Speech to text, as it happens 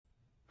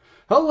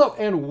Hello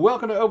and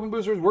welcome to Open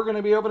Boosters. We're going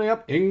to be opening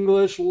up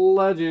English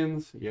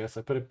Legends. Yes,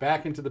 I put it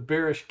back into the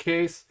bearish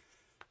case.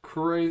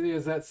 Crazy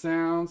as that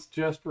sounds,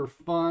 just for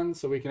fun,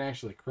 so we can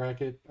actually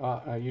crack it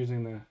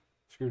using the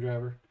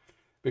screwdriver.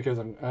 Because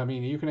I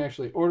mean, you can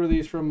actually order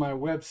these from my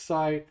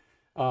website,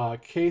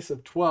 case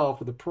of 12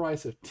 for the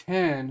price of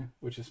 10,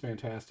 which is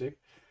fantastic.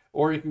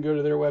 Or you can go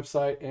to their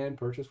website and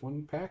purchase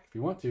one pack if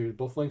you want to.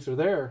 Both links are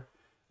there.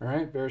 All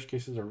right, bearish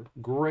cases are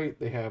great.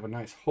 They have a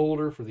nice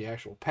holder for the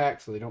actual pack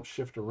so they don't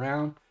shift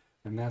around,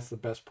 and that's the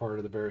best part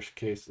of the bearish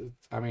case.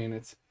 I mean,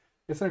 it's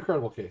an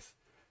incredible case.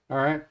 All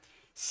right,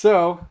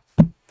 so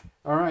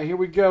all right, here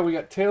we go. We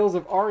got Tales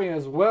of Aria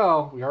as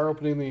well. We are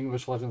opening the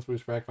English Legends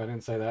booster pack, if I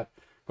didn't say that,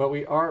 but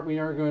we are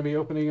going to be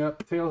opening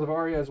up Tales of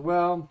Aria as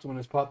well. Someone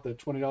has bought the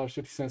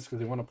 $20.50 because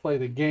they want to play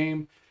the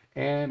game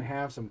and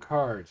have some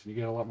cards. You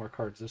get a lot more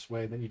cards this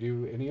way than you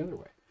do any other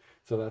way.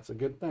 So that's a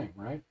good thing,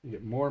 right? You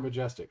get more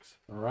Majestics,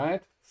 all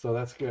right? So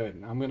that's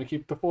good. I'm going to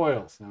keep the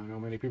foils. Now, I know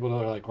many people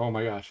are like, oh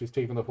my gosh, he's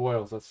taking the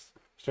foils. That's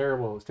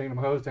terrible. He's taking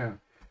them hose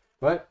down.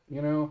 But,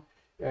 you know,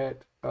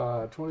 at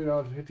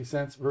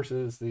 $20.50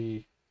 versus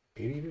the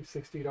 $80 to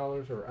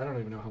 $60, or I don't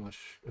even know how much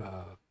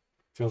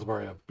Tales of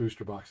Aria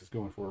booster box is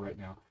going for right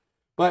now.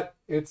 But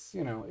it's,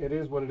 you know, it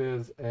is what it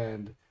is,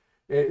 and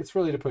it's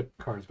really to put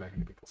cards back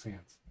into people's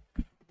hands.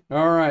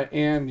 All right,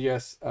 and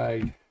yes,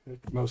 I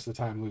most of the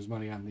time lose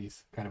money on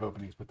these kind of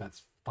openings, but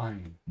that's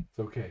fine. It's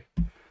okay.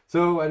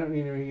 So I don't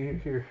need to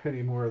hear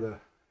any more of the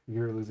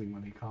 "you're losing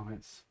money"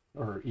 comments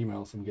or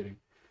emails I'm getting.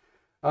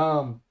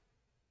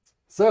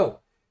 So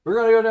we're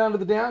gonna go down to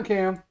the down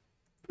cam.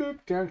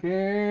 Boop, down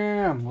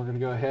cam. We're gonna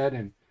go ahead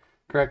and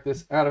crack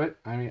this out of it.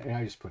 I mean,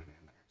 I just put it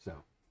in there,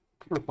 so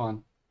for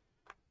fun,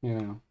 you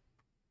know.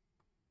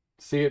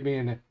 See it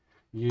being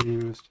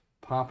used,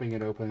 popping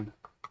it open.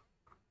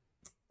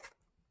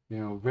 You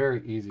know,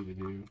 very easy to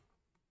do.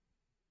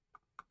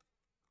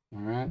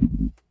 All right,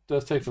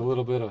 does take a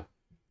little bit of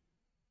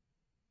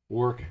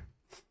work,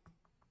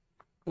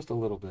 just a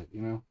little bit,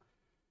 you know.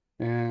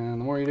 And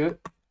the more you do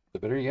it, the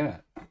better you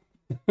get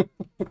it.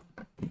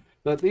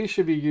 But these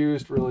should be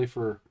used really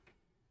for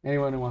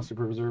anyone who wants to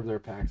preserve their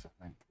packs,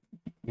 I think,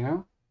 you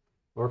know,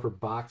 or for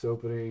box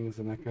openings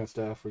and that kind of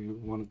stuff, where you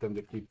want them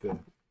to keep the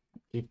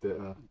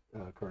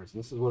cards.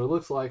 And this is what it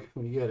looks like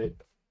when you get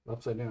it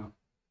upside down.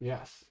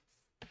 Yes.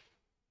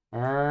 All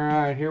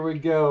right, here we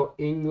go.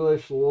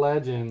 English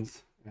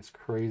Legends. As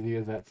crazy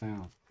as that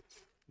sounds.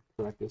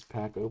 Crack this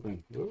pack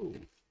open. Whoa,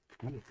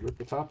 I just ripped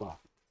the top off.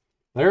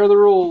 There are the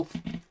rules.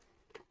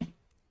 The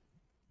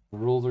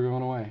rules are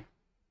going away.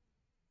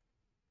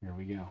 Here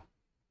we go.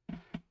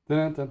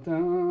 Dun, dun,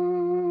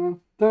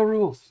 dun. The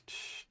rules.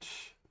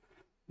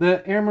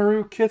 The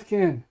Amaru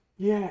Kithkin.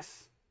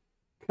 Yes.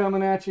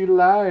 Coming at you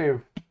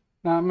live.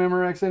 Not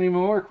Memorex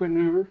anymore,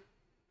 Quentin Hoover.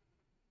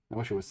 I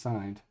wish it was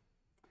signed.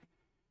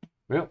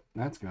 Well,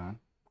 that's gone.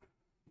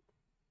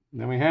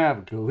 Then we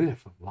have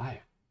Glyph of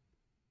Life.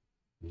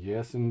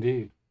 Yes,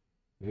 indeed.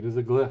 It is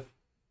a glyph.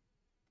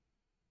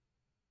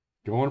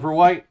 Going for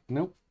white?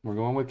 Nope. We're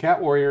going with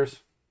Cat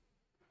Warriors.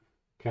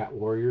 Cat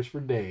Warriors for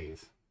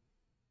days.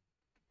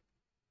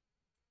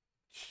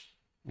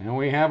 And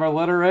we have our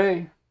letter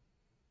A.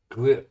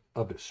 Glyph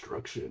of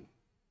Destruction.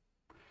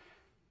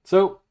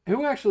 So,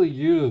 who actually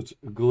used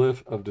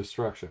Glyph of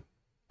Destruction?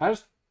 I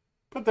just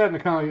put that in the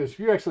comments. If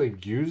you actually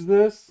use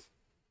this,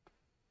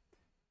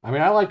 I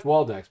mean, I liked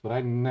wall decks, but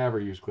I never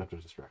used Glyph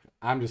of Destruction.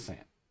 I'm just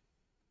saying.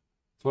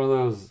 It's one of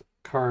those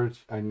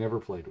cards I never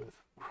played with.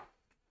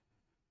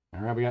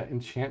 All right, we got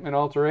Enchantment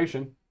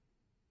Alteration.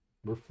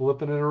 We're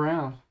flipping it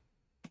around.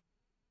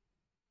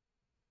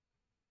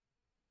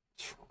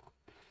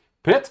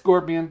 Pit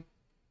Scorpion.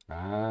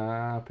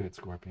 Ah, Pit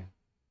Scorpion.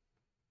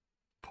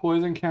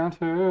 Poison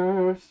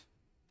Counters.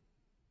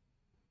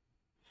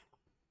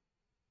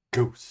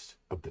 Ghost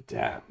of the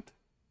Damned.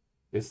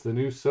 It's the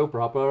new soap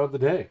opera of the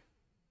day.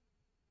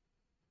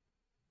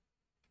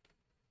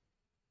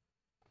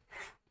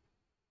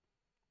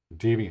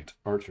 Deviant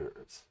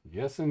Archers.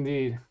 Yes,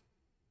 indeed.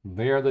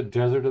 They are the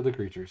desert of the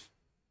creatures.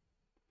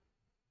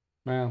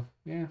 Well,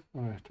 yeah,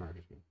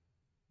 target.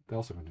 They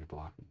also can do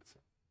blocking. So.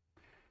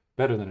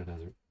 Better than a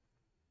desert.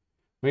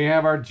 We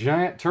have our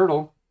giant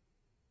turtle.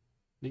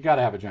 You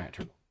gotta have a giant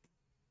turtle.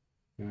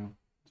 You know,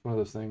 it's one of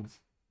those things.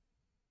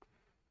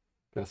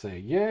 Gotta say,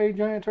 yay,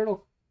 giant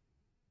turtle.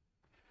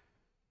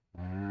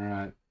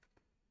 Alright.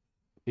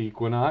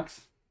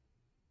 Equinox.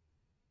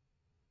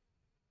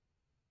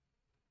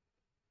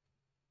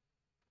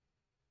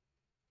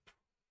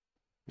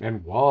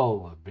 And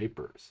Wall of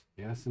Vapors.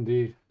 Yes,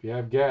 indeed. If you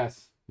have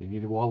gas, you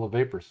need a Wall of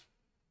Vapors.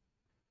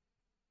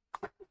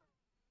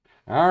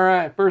 All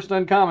right, first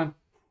uncommon.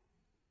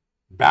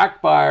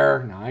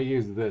 Backfire. Now, I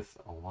use this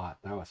a lot.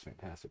 That was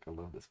fantastic. I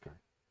love this card.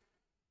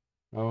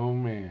 Oh,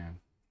 man.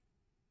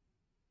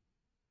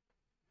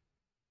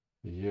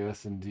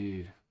 Yes,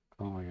 indeed.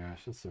 Oh, my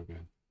gosh. That's so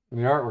good. And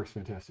the artwork's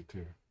fantastic,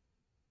 too.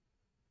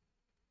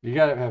 You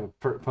got to have an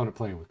opponent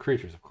playing with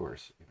creatures, of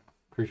course. You know,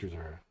 creatures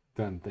are a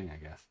done thing, I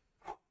guess.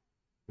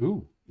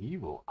 Ooh,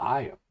 Evil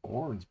Eye of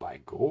Thorns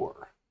by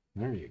Gore.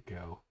 There you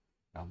go.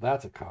 Now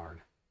that's a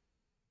card.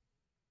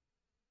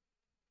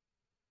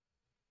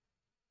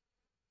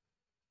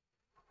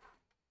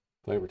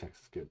 Flavor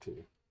text is good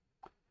too.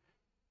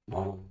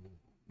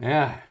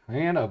 Yeah,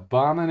 and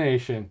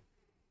Abomination.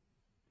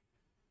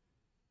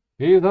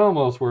 He's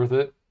almost worth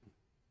it.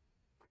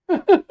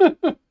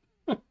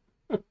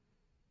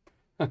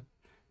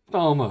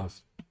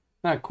 Almost.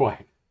 Not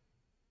quite.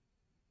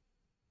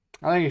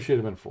 I think it should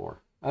have been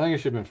 4. I think it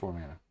should have been 4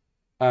 mana.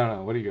 I don't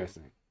know. What do you guys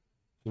think?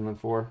 Should have been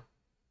 4?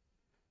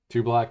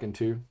 2 black and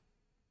 2?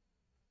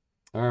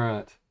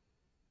 Alright.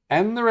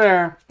 And the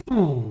rare.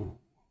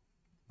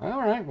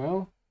 Alright,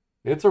 well.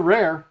 It's a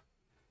rare.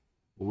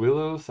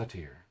 Willow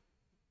Satyr.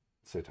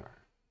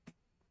 Sitar.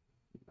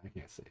 I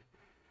can't say.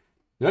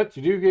 But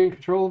you do gain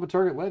control of a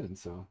target legend,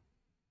 so.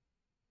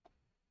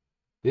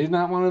 He's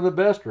not one of the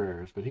best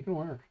rares, but he can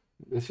work.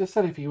 It's just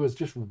that if he was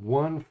just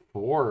 1/4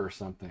 or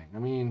something. I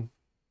mean,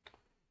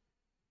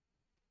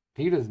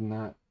 he does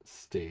not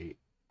stay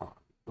on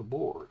the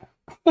board.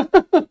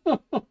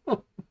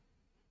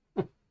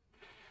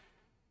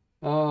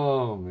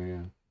 Oh,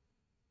 man.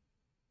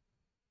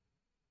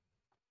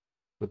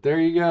 But there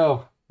you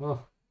go.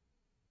 Oh.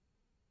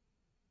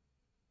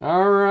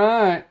 All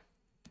right.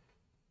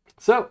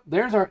 So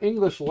there's our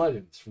English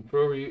Legends.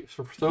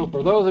 So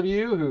for those of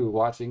you who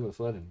watch English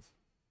Legends,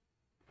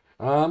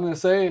 I'm going to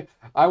say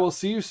I will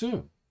see you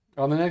soon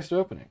on the next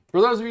opening.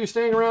 For those of you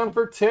staying around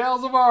for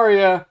Tales of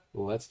Aria,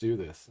 let's do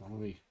this. Let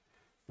me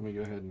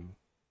go ahead and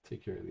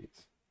take care of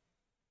these.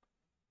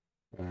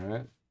 All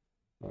right.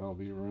 I'll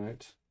be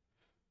right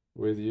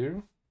with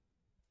you.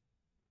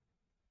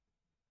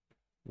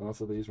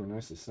 Most of these were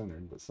nicely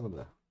centered, but some of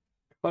the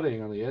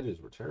cutting on the edges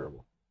were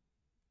terrible.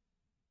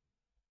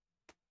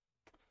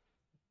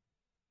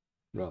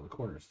 Well, the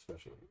corners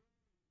especially.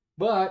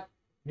 But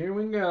here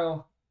we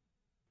go.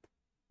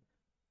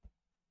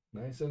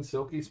 Nice and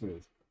silky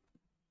smooth.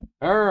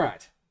 All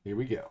right, here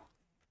we go.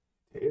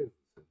 Tales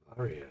of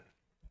Aria.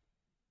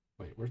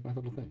 Wait, where's my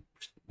little thing?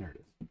 There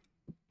it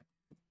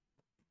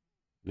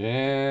is.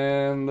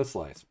 And the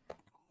slice.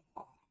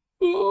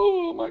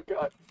 Oh my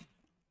God.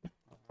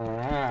 All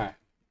right.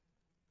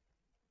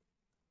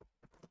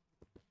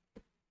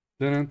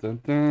 Dun, dun,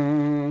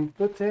 dun.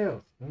 The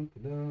Tales. Dun,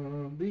 dun,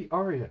 dun. The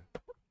Aria.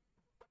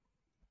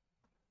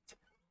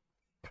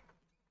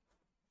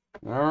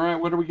 All right,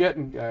 what are we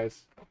getting,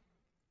 guys?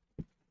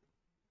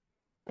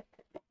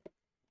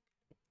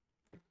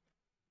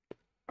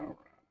 All right.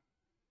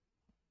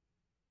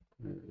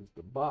 There's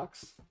the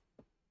box.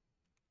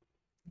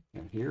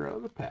 And here are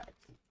the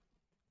packs.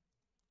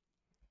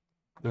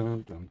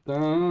 Dun, dun,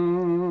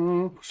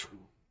 dun.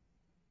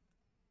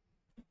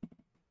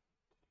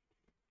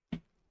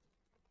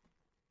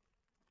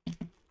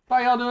 How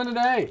y'all doing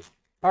today?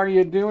 Are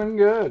you doing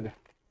good?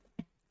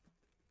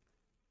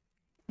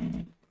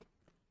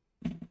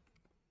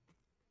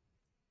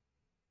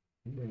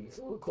 Bring this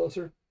a little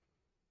closer.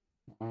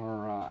 All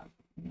right.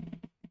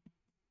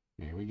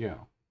 Here we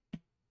go.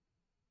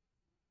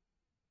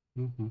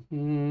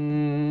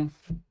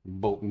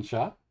 Bolt and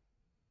shot.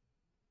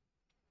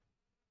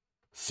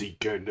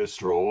 Seek and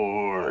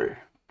destroy.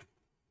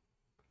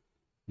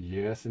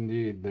 Yes,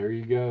 indeed. There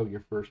you go.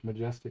 Your first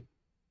majestic.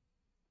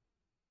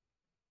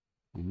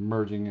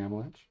 Merging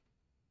Avalanche.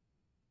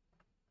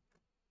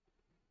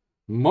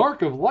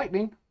 Mark of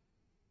Lightning.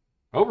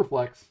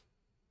 Overflex.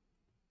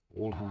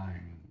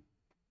 Oldheim.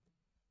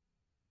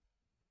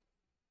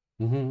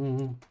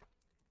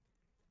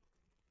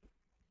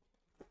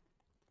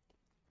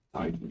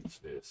 Titan's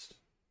Fist.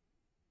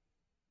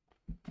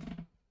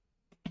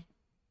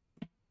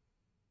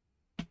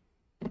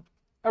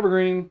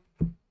 Evergreen.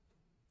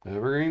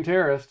 Evergreen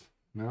Terrorist.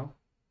 No.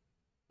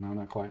 No,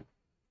 not quite.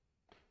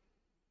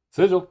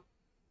 Sigil.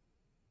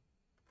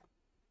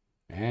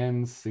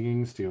 And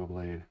Singing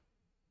Steelblade.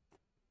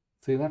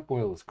 See, that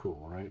foil is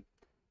cool, right?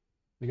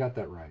 You got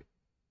that right.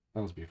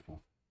 That was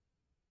beautiful.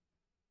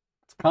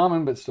 It's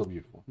common, but still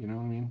beautiful. You know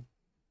what I mean?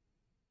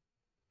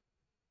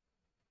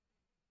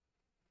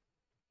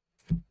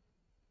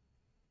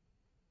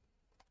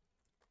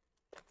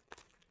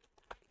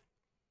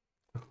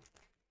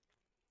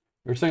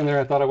 You're saying there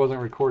I thought I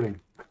wasn't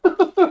recording.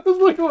 I was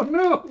like, oh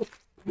no.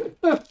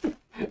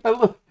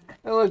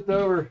 I looked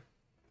over,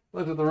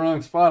 looked at the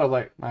wrong spot. I was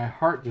like, my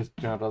heart just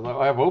jumped. I was like,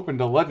 I've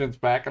opened a Legends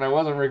pack and I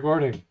wasn't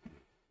recording.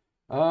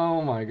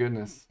 Oh my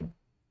goodness. And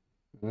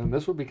then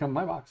this would become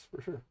my box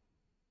for sure.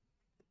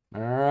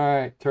 All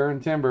right, Turn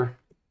Timber.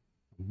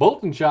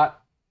 Bolt and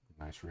Shot.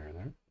 Nice rare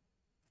there.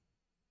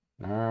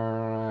 All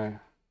right.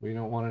 We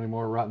don't want any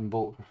more rotten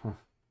bucklers.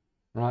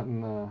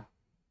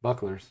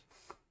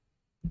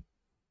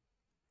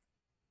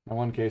 That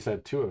one case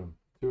had two of them.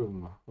 Two of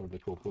them would be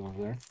cool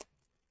over there.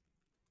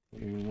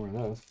 Need more of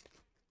those.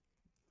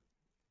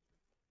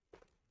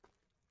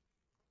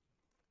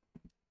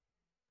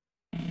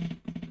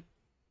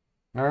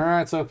 All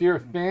right, so if you're a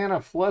fan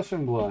of Flesh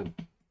and Blood,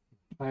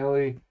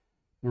 highly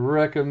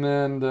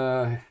recommend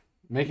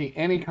making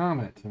any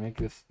comment to make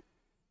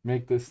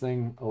this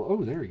thing.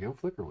 Oh, there we go,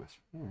 Flicker Wisp.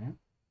 All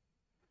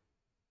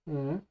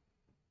right.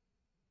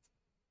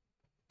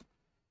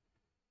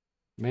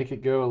 make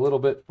it go a little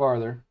bit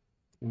farther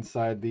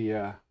inside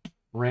the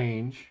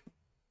range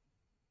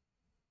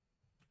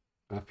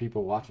of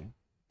people watching.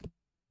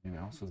 You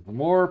know, so the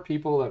more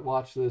people that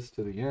watch this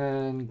to the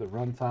end, the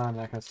runtime,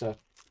 that kind of stuff,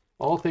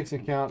 all takes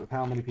into account of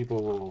how many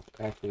people will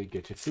actually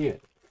get to see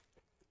it.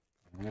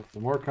 And if the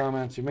more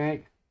comments you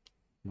make,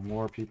 the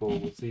more people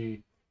will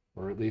see,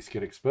 or at least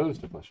get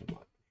exposed to Flesh and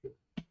Blood.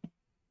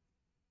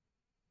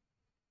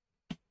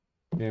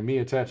 And me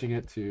attaching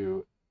it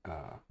to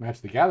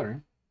Match the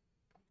Gathering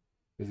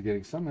is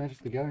getting some Magic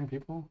the Gathering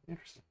people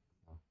interested.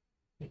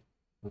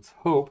 Let's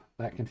hope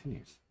that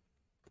continues.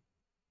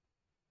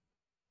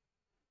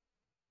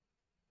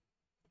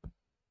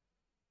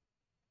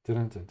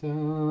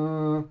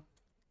 Dun-dun-dun-dun.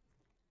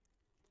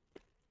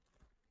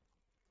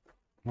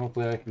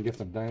 Hopefully I can get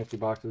some Dynasty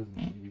boxes and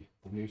maybe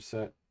the new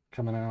set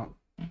coming out.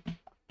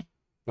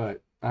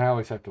 But I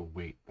always have to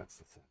wait. That's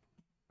the set.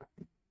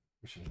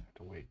 We shouldn't have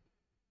to wait.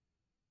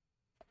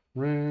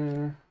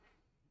 Rare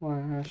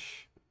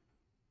Flash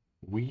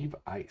Weave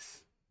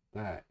Ice.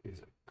 That is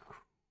a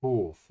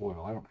cool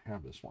foil. I don't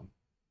have this one.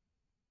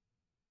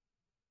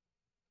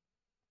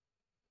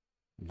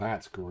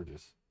 That's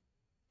gorgeous.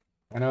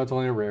 I know it's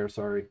only a rare,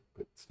 sorry,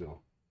 but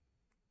still.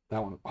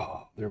 That one,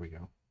 oh, there we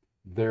go.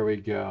 There we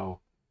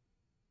go.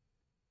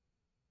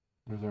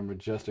 There's our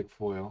majestic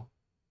foil.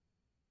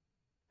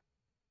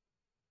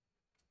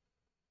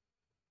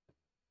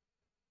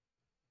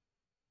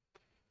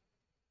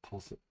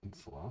 Pulse it and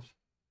Sloth.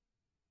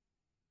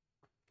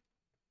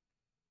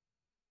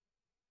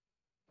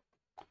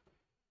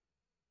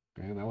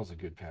 Okay, that was a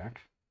good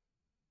pack.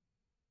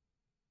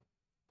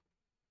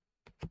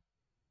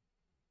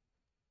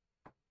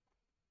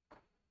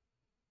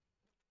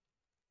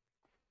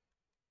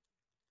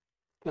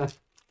 That's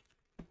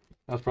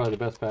probably the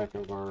best pack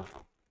of our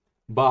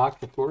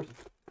box, of course.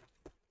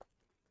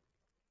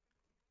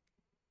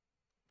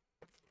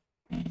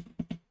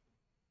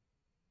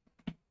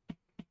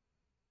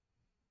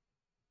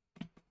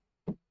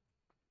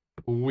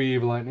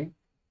 Weave Lightning,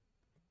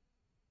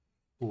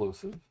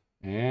 Explosive,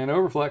 and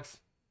Overflex.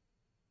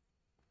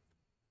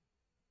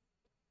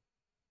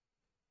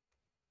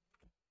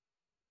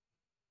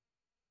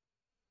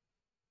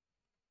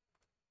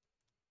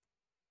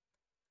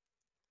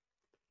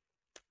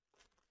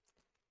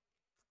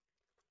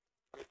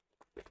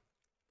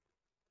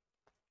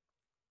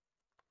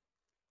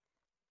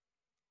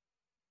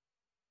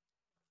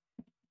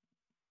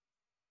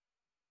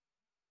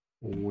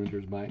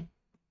 Winter's Bite.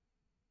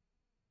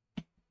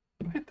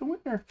 Hit the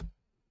winter.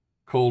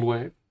 Cold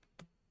Wave.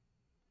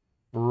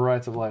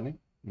 Rites of Lightning.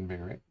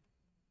 Invigorate.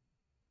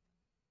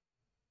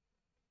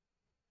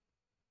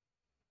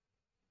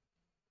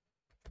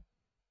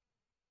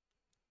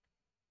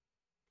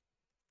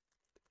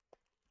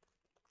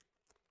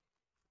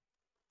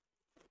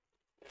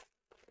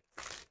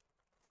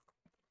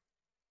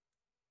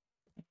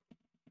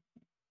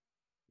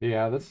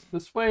 Yeah,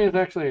 this way is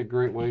actually a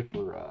great way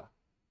for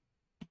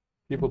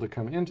people to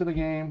come into the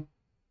game,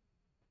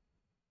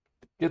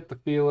 get the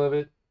feel of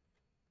it,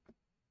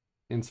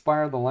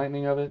 inspire the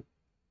lightning of it.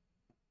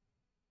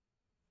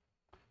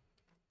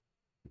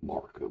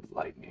 Mark of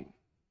Lightning.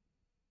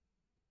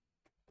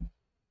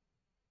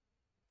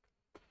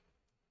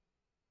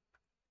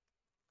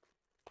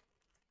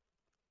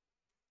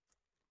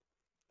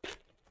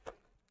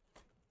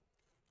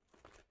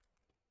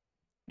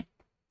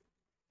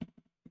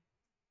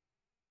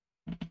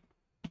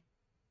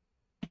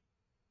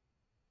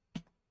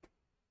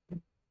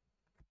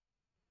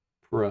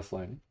 Press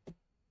Lightning.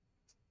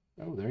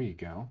 Oh, there you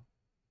go.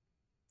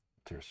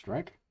 Tear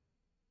Strike.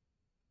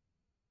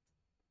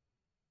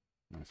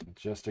 Nice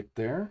majestic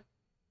there.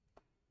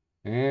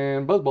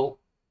 And Buzzbolt.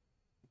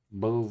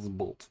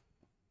 Buzzbolt.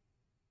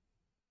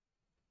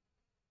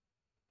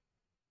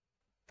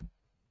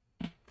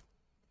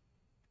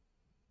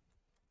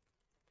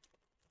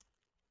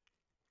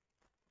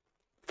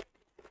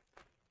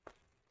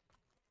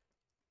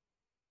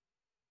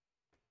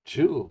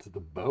 Chill to the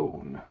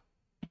bone.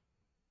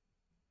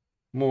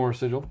 More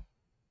Sigil.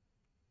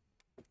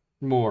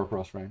 More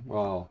Frostring.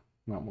 Well,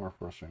 not more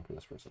Frostring for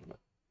this person, but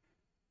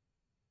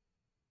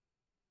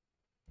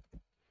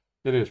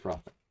it is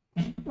Frostring.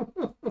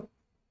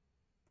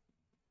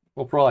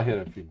 We'll probably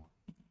hit a few more.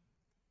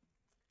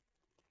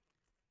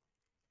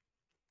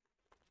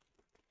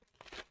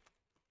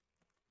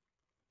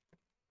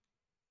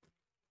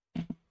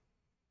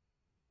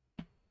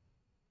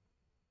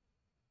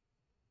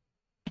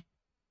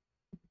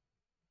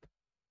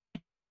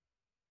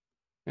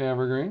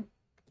 Evergreen.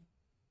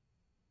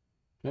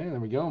 Okay,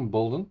 there we go.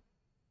 Embolden.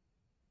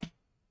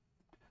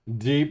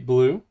 Deep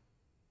Blue.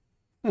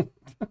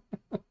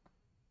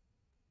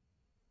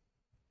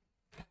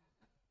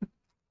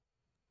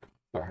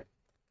 Sorry.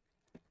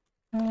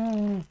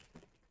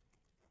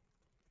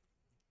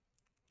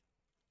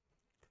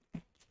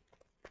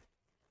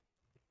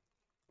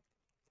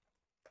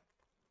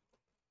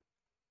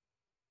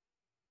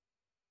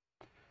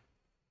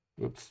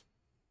 Oops.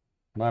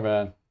 My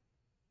bad.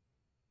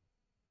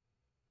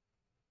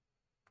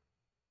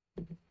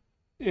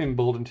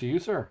 Embolden to you,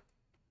 sir.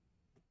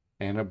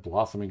 And a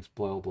blossoming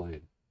spell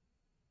blade.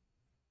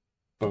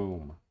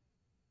 Boom.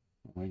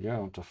 There we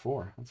go, to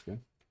 4. That's good.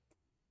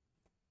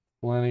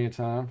 Plenty of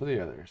time for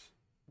the others.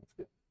 That's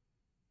good.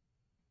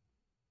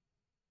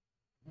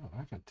 Oh,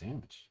 I got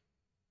damaged.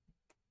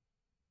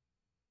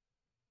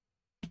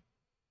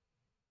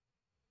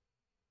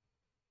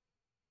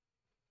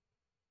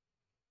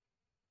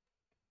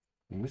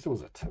 At least it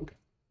was a token.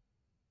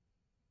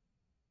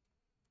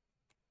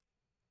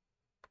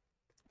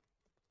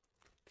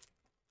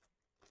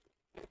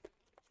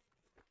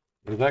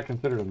 Is that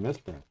considered a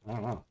misprint? I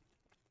don't know.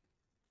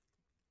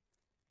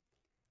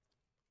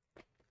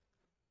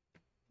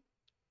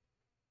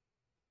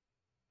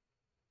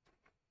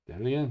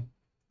 Did it again.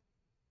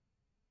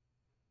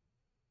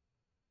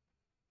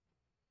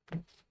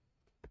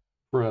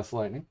 Press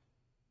lightning.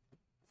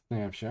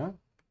 Snapshot.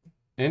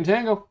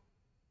 Entangle.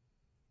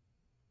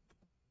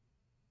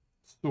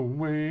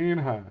 Swaying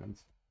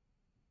Hides.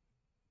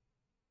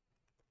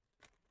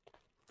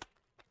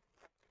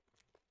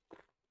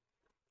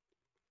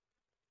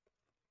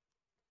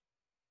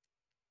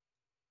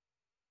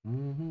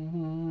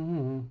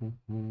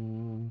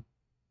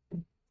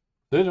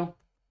 Sigil.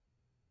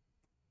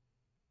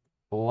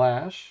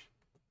 Flash.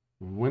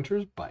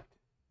 Winter's Bite.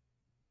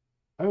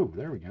 Oh,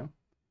 there we go.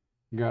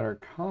 We got our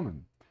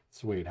common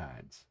Suede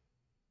Hides.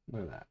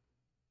 Look at that.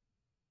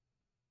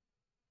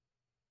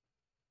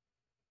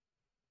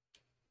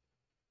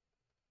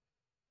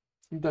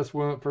 I think that's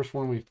the first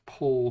one we've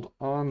pulled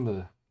on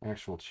the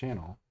actual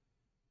channel.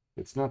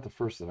 It's not the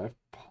first that I've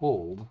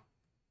pulled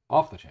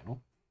off the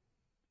channel,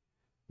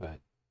 but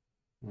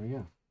there we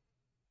go.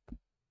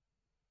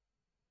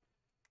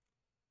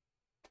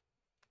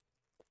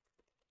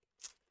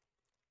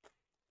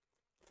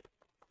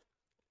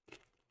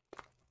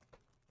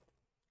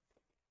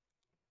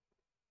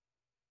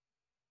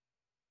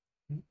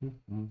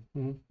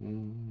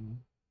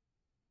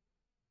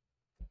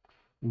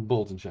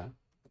 Bolton Shot.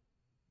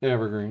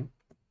 Evergreen.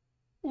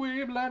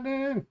 Weave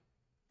Lightning.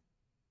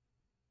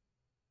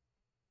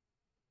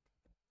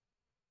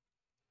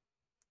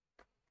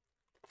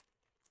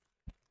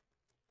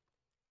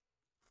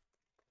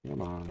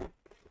 Come on.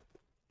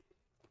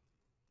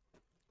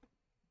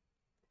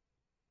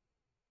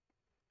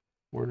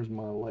 Where's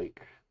my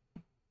lake?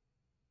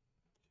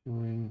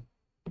 Well,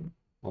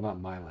 not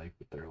my lake,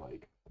 but their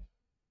lake.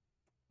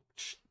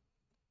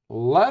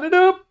 Light it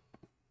up!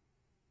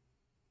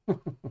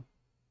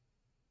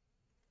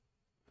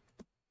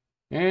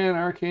 And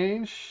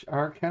Arcanic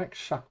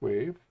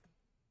Shockwave.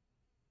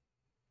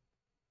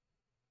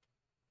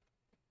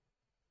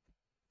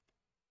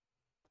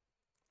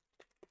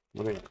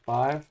 What do we got?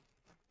 5?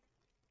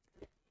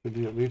 Should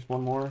be at least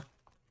one more.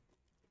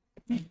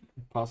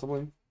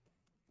 Possibly.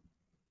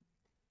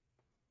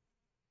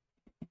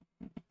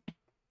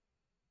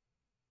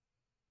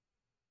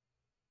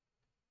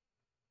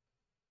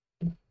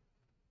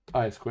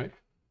 Ice Quick.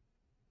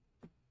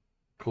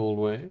 Cold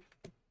Wave.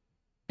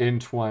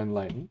 Entwine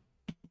Lightning.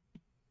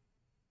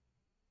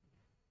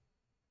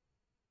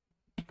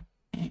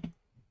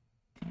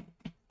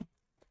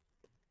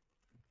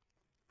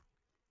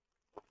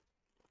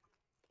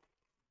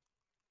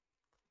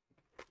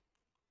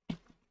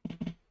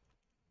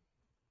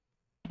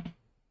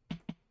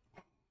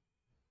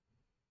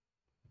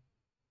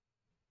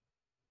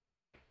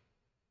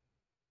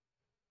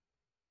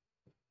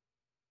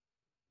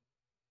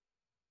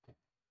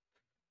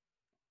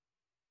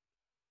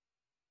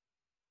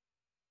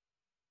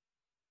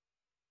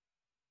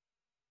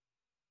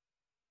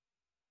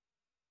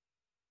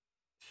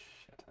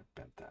 Shit, I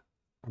bent that.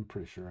 I'm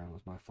pretty sure that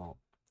was my fault.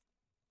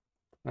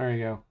 There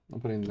you go. I'm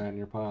putting that in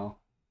your pile.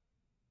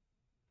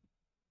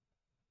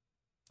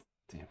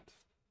 Damn it.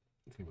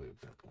 I can't believe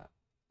I bent that.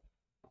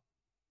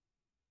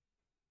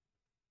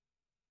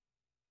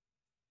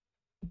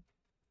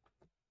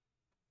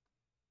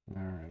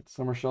 Alright,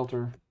 Summer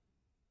Shelter.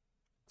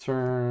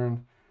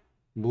 Turn.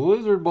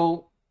 Blizzard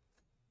Bolt.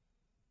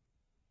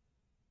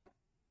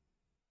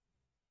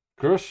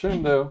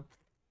 Crescendo.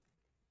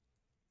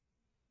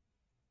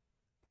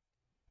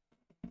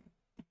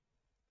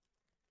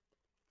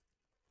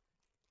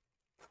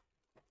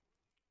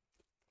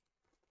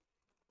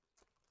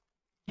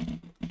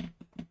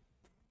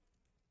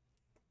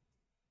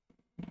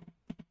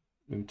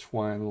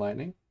 Entwine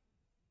Lightning.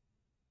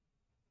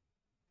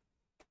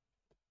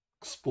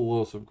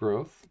 Explosive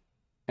Growth.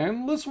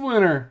 Endless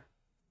Winter.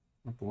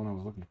 Not the one I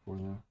was looking for,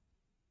 though.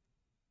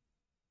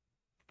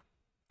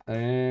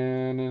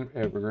 And an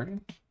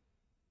Evergreen.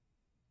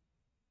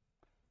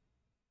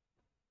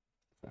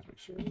 Cosmic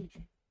Surge.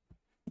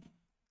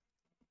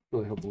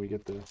 Really hoping we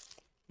get the...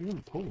 We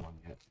haven't pulled one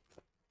yet.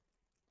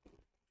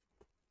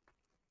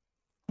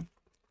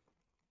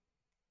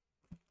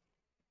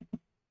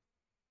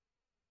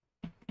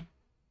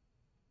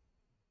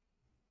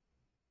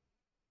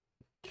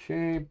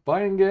 Okay,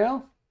 Biting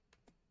Gale.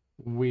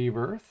 Weave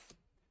Earth.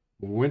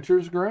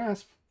 Winter's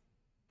Grasp.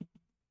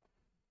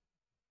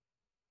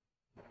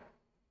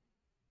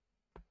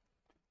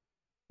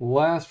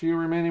 Last few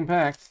remaining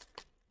packs.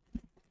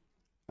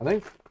 I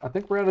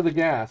think we're out of the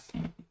gas.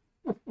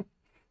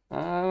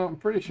 I'm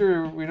pretty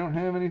sure we don't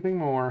have anything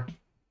more.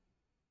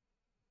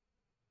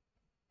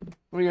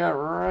 We got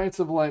Rites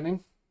of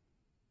Lightning.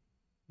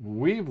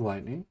 Weave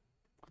Lightning.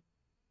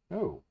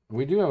 Oh,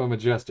 we do have a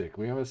Majestic.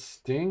 We have a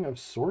Sting of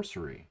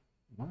Sorcery.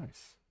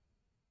 Nice.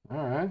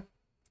 All right.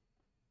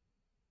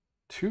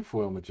 2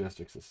 foil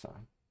Majestics this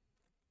time.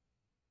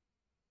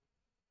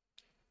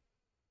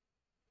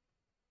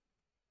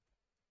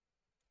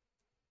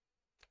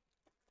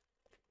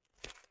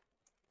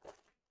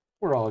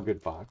 We're all a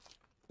good box.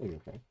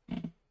 Okay.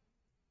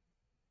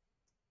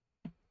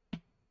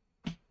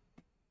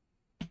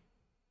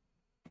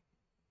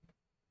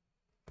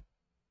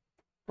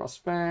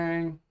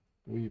 Crossbang,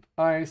 Weave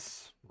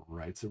Ice,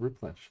 Rites of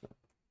Replenishment.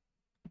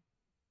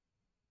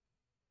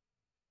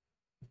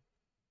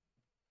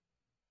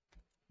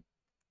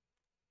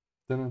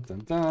 Dun, dun,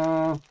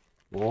 dun.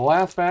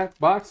 Last pack,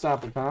 box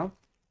stopper.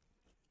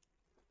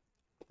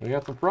 We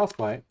got some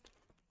Frostbite.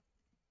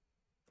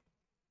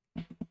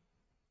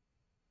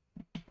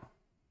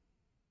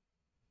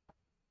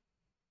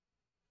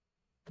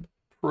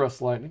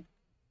 Frost Lightning.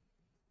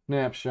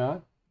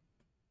 Snapshot.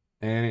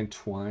 And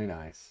Entwine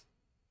Ice.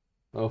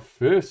 A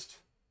Fist.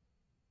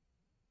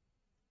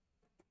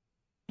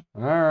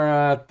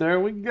 Alright, there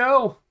we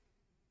go.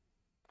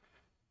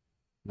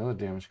 Another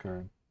damage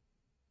card.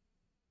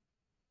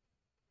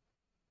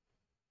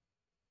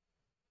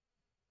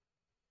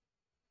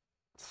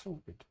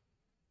 So good.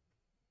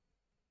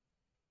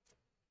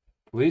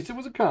 At least it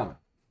was a comment.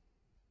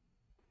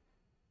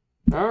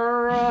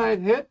 Alright,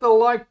 hit the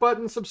like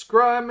button,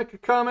 subscribe, make a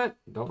comment.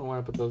 Don't know why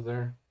I put those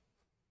there.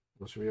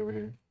 Those should be over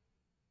here.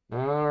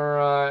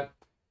 Alright.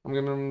 I'm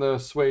giving them the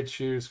suede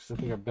shoes because I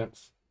think I bent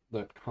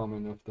that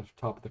comment off the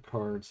top of the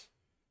cards.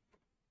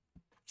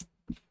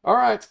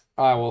 Alright,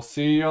 I will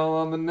see y'all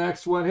on the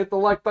next one. Hit the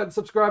like button,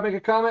 subscribe, make a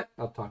comment.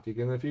 I'll talk to you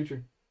again in the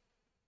future.